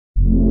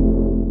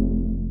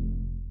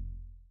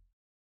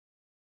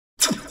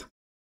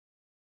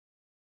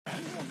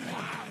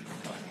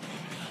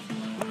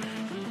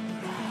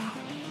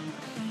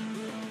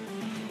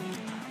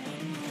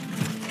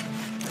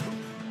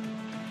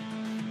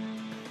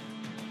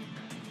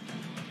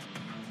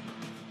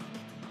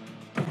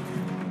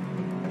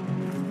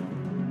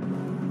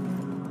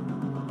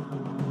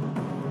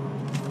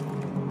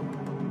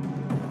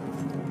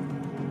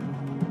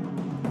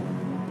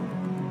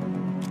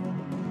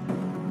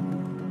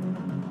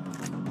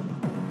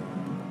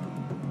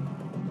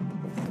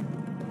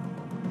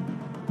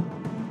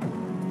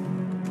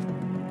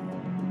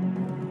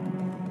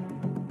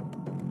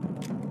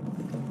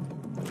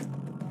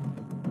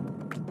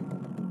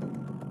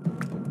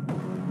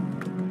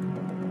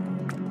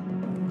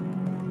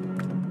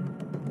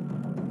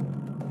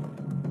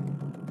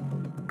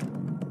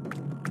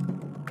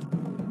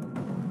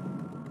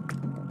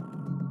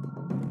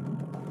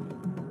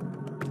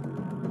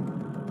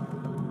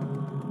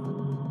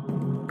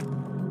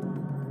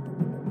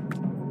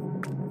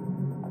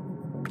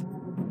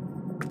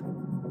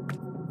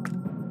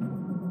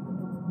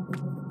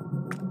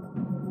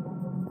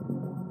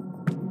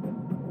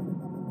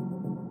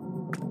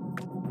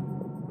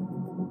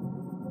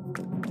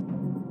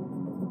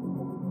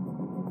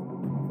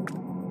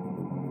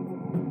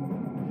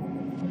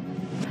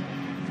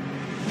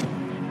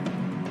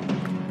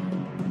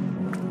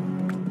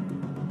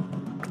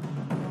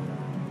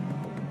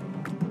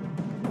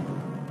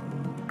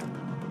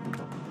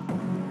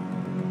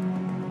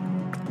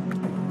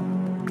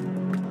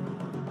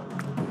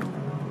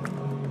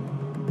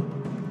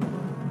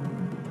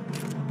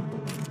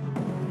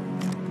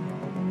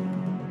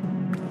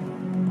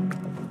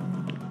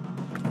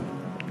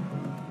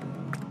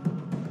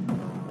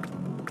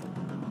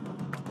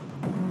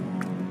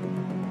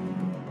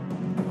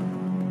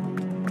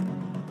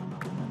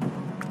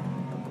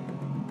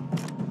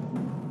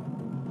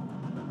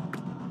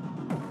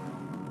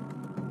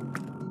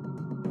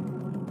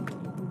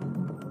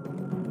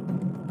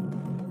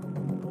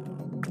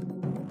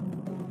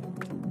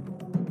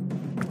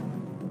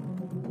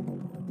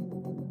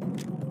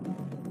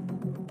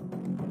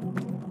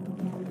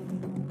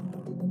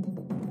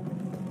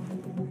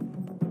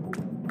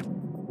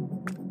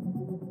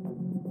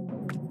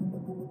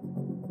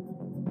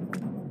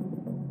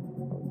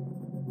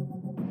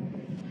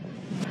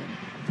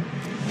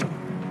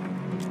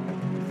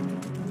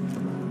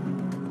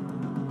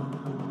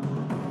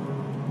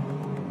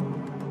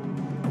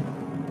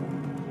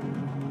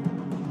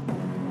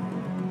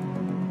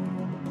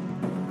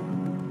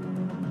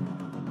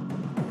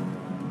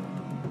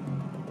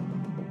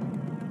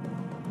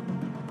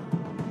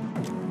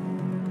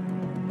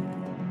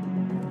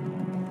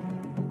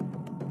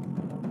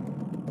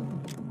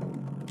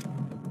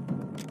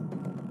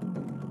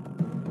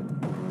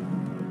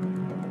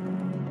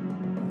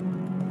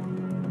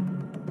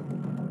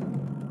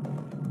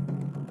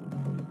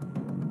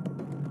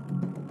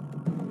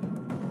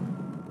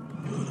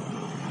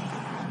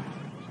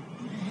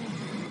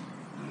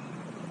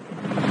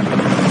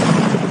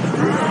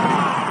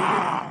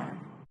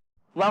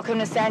Welcome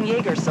to San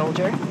Jaeger,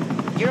 soldier.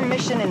 Your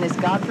mission in this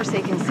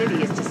godforsaken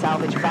city is to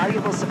salvage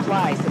valuable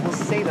supplies that will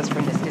save us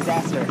from this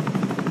disaster.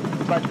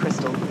 Blood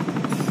crystal.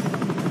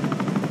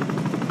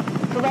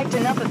 Collect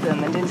enough of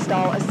them and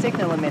install a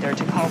signal emitter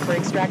to call for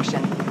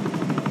extraction.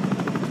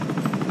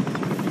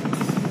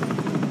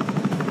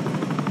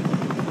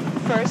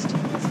 First,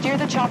 steer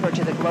the chopper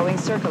to the glowing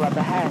circle up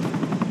ahead.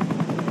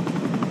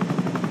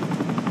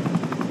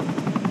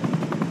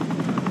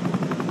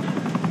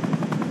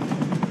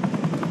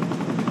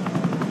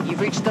 You've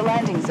reached the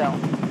landing zone.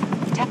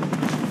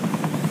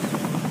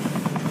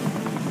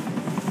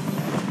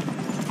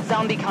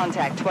 Zombie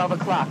contact, 12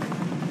 o'clock.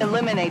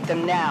 Eliminate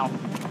them now.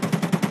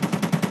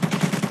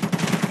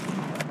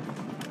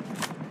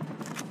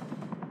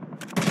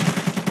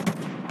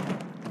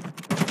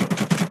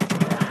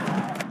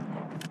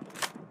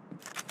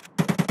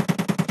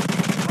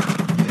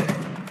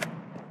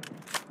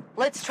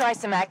 Let's try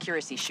some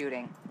accuracy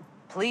shooting.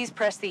 Please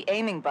press the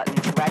aiming button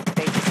to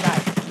activate the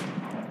sight.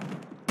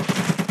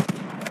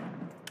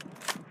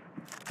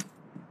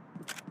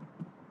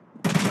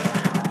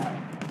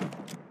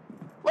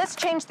 Let's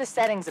change the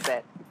settings a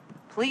bit.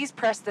 Please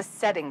press the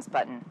settings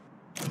button.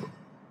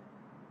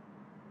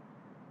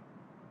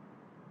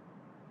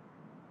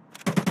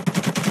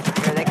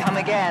 Here they come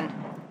again.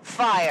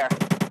 Fire!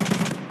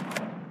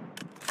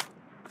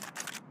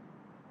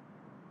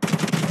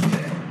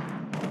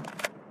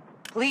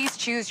 Please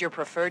choose your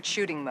preferred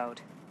shooting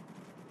mode.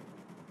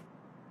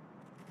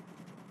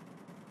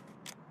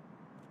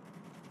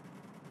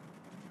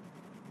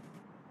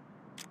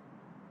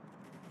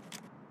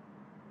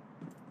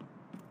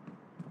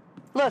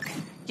 Look,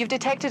 you've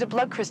detected a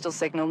blood crystal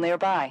signal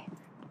nearby.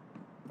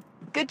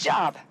 Good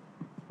job.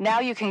 Now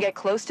you can get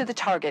close to the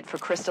target for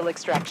crystal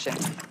extraction.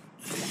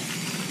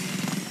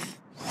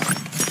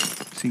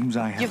 Seems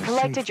I have You've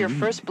collected your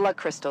first blood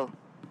crystal.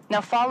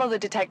 Now follow the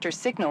detector's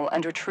signal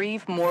and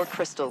retrieve more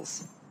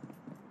crystals.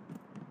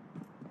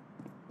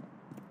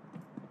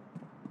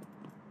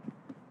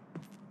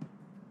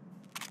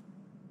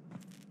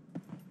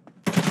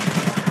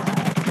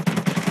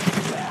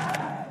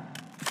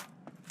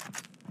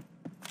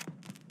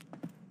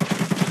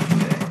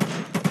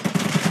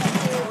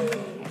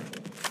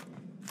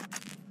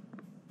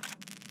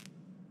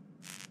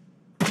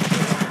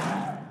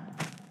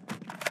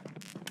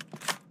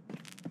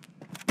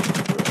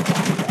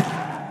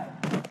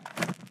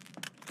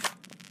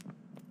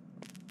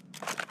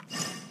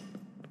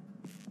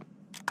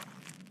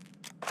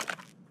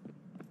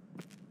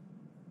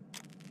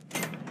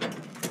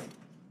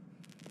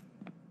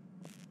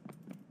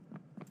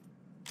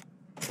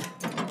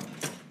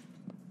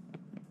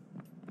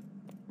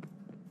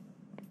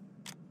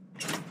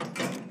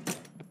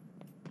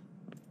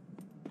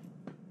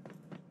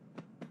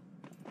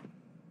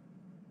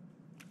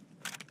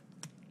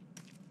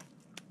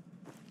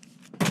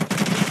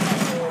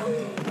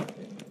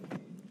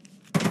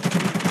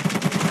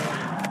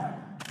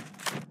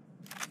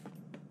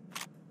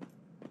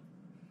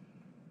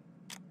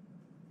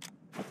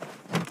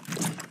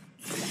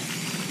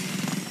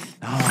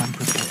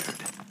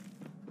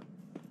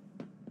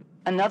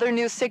 Another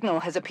new signal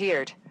has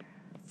appeared.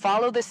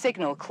 Follow the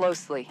signal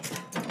closely.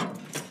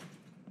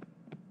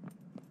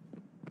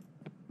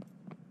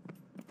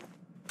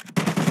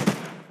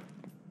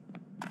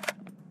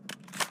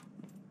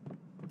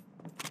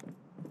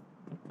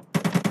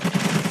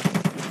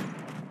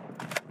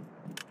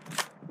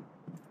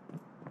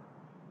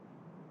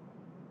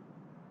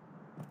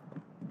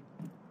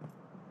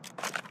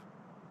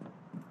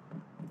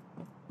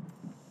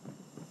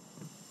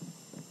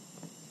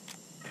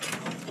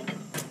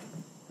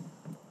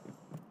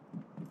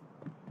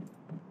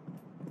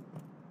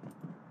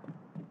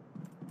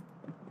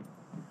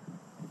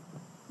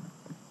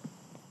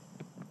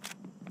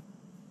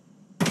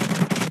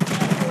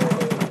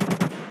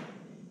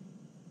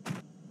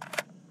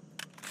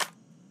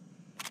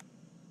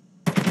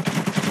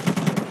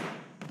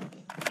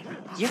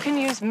 You can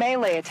use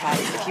melee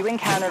attacks if you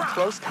encounter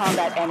close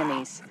combat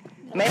enemies.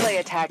 Melee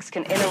attacks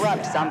can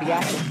interrupt zombie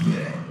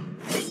action.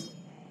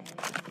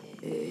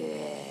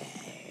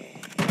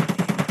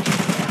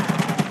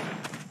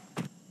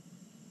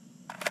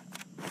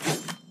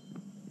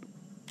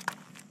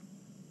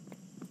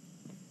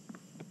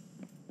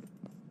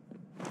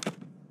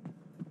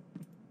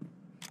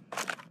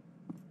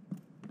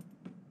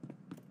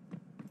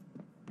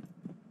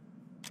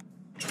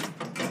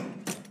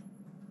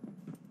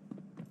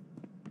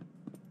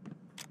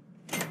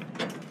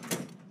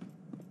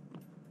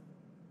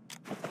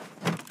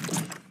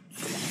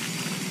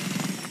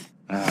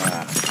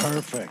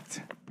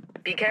 Perfect.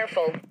 Be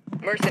careful.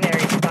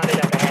 Mercenaries spotted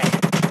up ahead.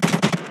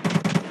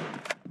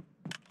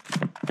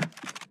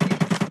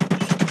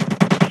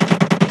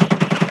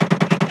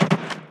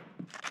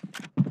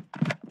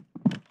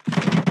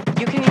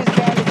 You can use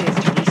bandages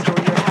to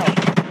restore your health.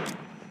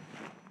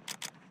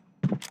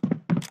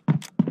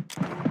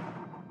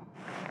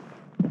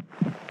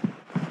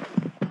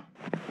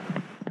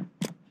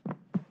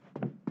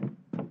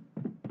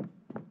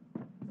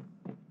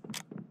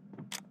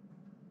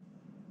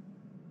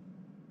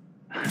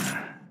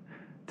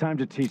 Time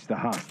to teach the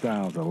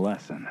hostiles a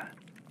lesson.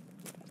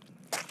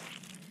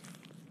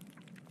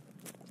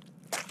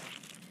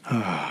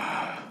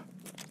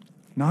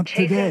 Not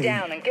Chase today. him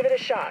down and give it a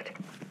shot.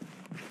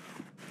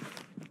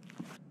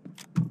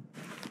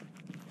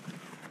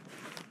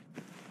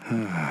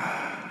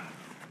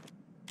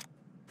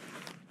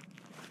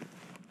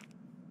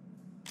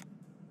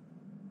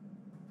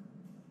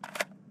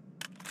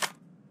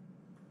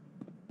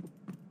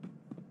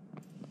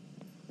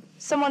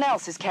 Someone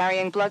else is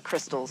carrying blood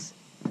crystals.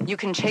 You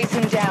can chase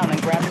him down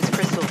and grab his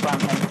crystal from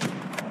him.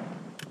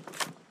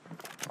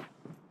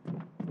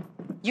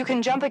 You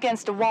can jump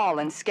against a wall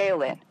and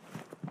scale it.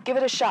 Give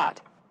it a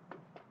shot.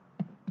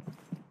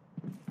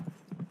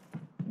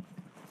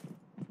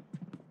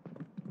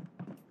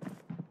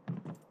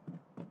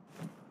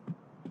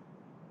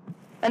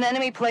 An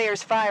enemy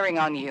player's firing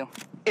on you.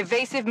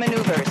 Evasive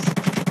maneuvers.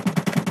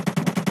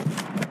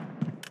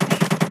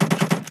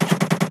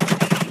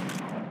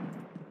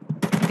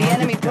 The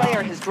enemy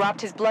player has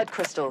dropped his blood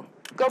crystal.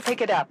 Go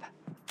pick it up.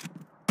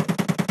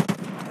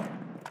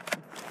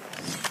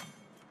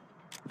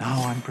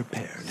 Now I'm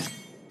prepared.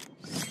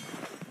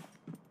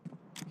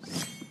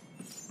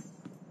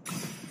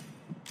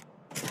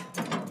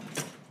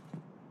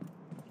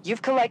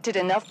 You've collected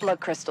enough blood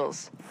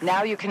crystals.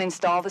 Now you can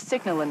install the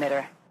signal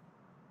emitter.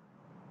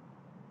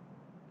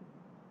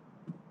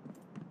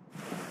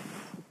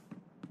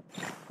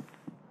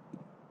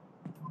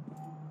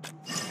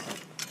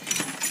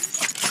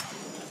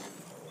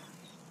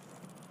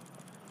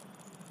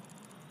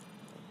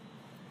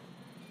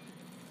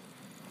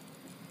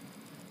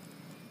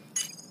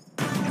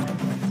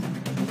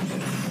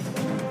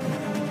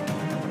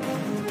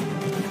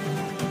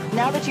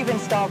 Now that you've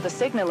installed the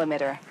signal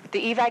emitter, the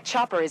evac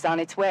chopper is on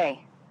its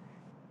way.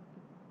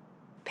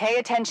 Pay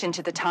attention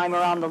to the timer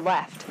on the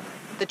left.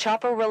 The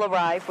chopper will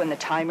arrive when the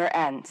timer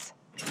ends.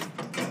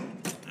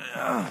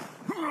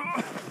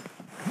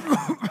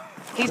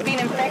 He's been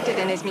infected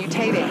and is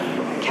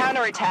mutating.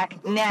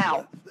 Counterattack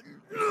now.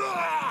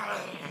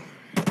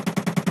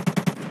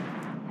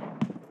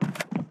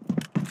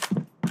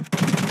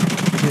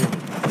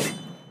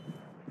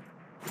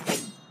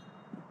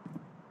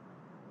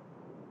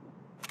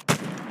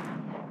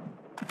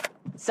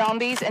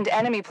 Zombies and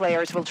enemy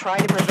players will try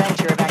to prevent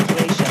your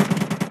evacuation.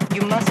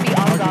 You must be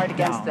on guard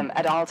against them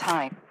at all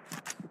times.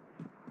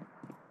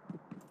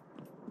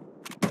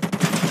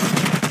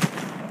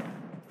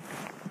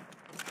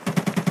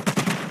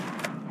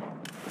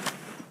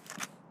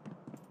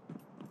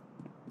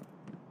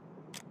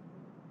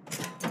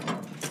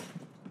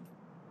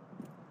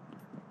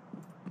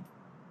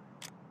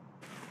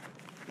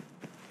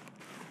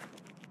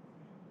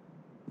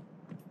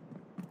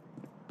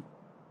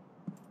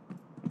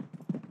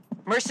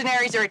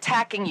 Mercenaries are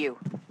attacking you.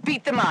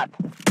 Beat them up.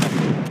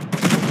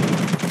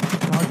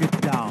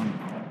 Target down.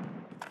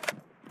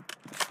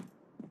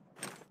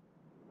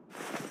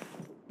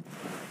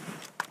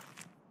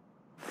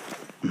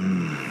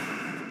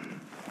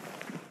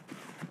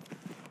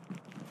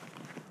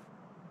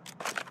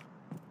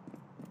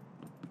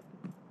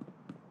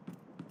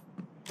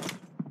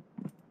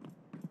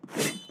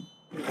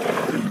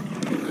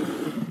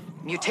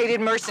 Mutated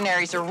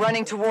mercenaries are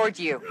running toward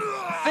you.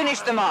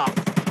 Finish them off.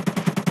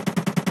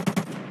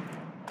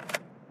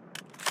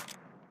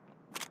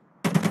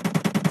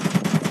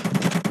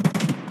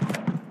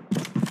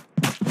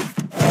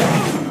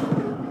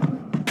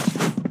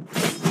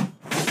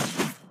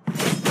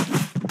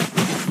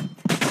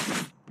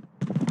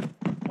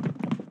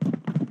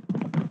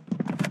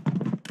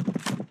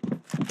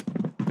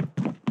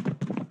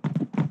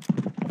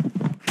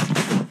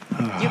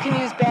 You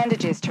can use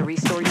bandages to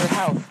restore your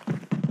health.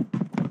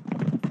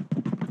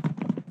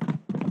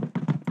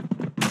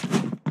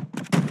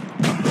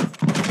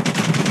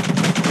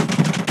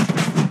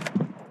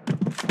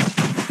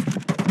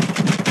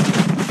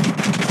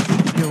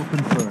 Kill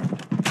confirmed.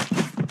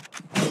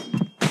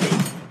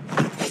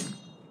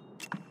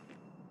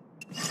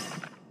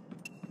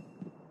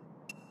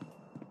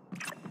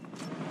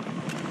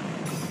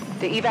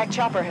 The evac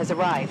chopper has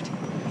arrived.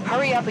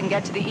 Hurry up and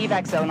get to the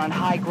evac zone on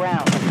high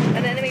ground.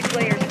 An enemy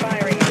player's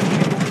firing on you.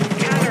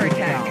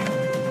 Counterattack.